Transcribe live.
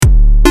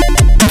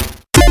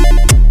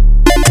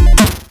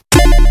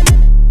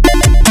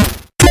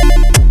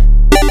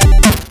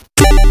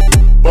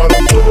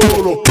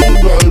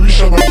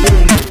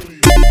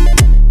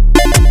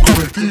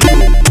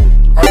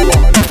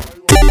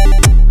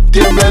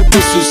el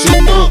piso y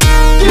siento,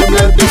 tiembla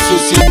el piso y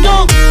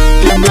siento,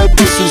 tiembla el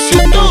piso y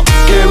siento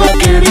que va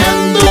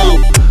queriendo.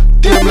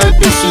 Tiembla el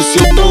piso y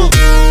siento,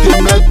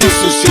 tiembla el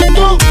piso y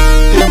siento,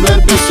 tiembla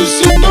el piso y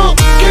siento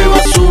que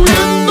va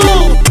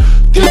subiendo.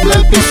 Tiembla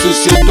el piso y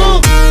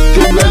siento,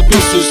 tiembla el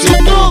piso y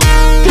siento,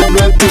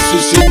 tiembla el piso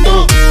y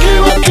siento que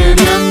va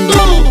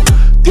queriendo.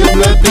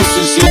 Tiembla el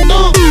piso y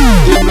siento,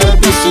 tiembla el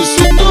piso y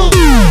siento,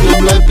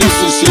 tiembla el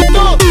piso y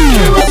siento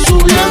que va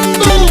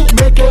subiendo.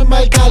 Me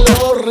quema el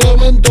calor,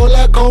 reventó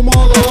la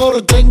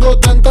comodor. Tengo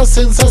tanta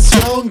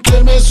sensación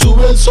que me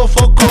sube el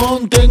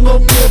sofocón. Tengo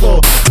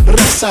miedo,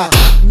 reza,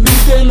 ni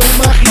te lo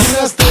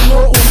imaginas.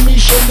 Tengo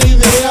 1.000.000 de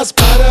ideas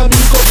para mí,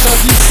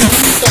 cosas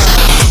distintas.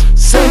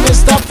 Se me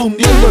está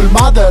fundiendo el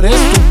mother, es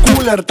tu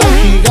cooler tan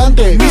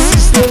gigante. Mi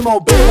sistema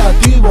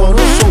operativo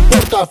no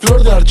soporta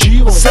flor de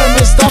archivo. Se me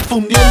está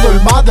fundiendo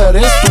el mother,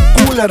 es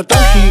tu cooler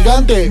tan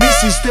gigante.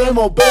 Mi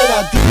sistema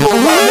operativo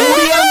va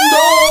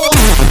muriendo.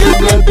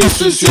 Tiembla el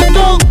piso y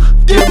siento,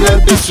 tiembla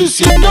el piso y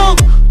siento,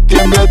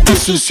 tiembla el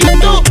piso y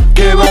siento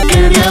que va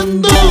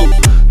queriendo.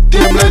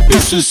 Tiembla el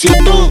piso y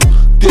siento,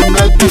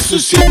 tiembla el piso y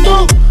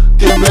siento,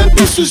 tiembla el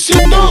piso y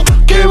siento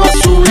que va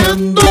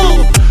subiendo.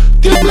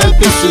 Tiembla el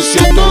piso y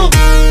siento,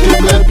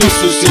 tiembla el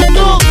piso y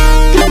siento,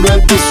 tiembla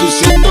el piso y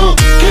siento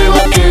que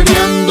va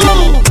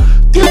queriendo.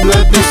 Tiembla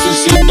el piso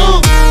y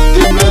siento,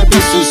 tiembla el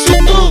piso y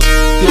siento,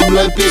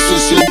 tiembla el piso y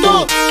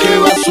siento que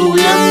va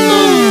subiendo.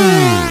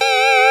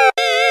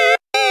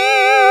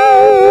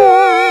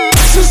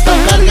 Se está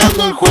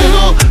cargando el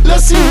juego, la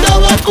cinta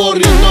va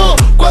corriendo.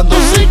 Cuando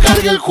se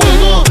cargue el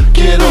juego,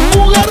 quiero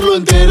jugarlo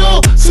entero.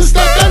 Se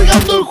está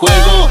cargando el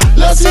juego,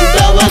 la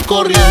cinta va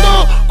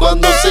corriendo.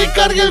 Cuando se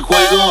cargue el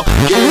juego,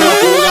 quiero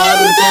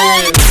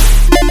jugarte.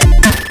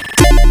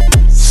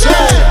 Sí.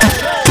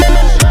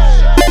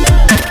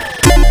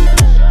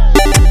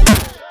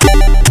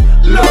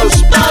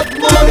 Los bad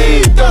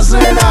monitos,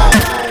 nena.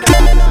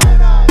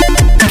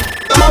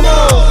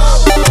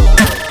 Vamos.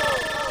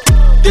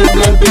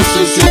 Tiembla el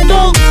piso y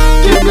siento,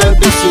 tiembla el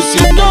piso y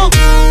siento,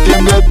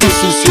 tiembla el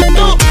piso y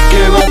siento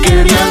que va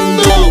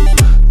queriendo.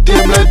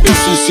 Tiembla el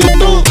piso y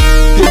siento,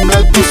 tiembla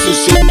el piso y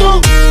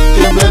siento,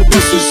 tiembla el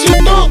piso y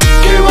siento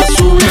que va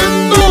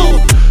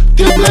subiendo.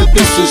 Tiembla el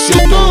piso y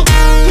siento,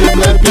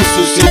 tiembla el piso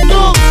y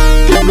siento,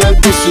 tiembla el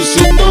piso y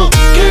siento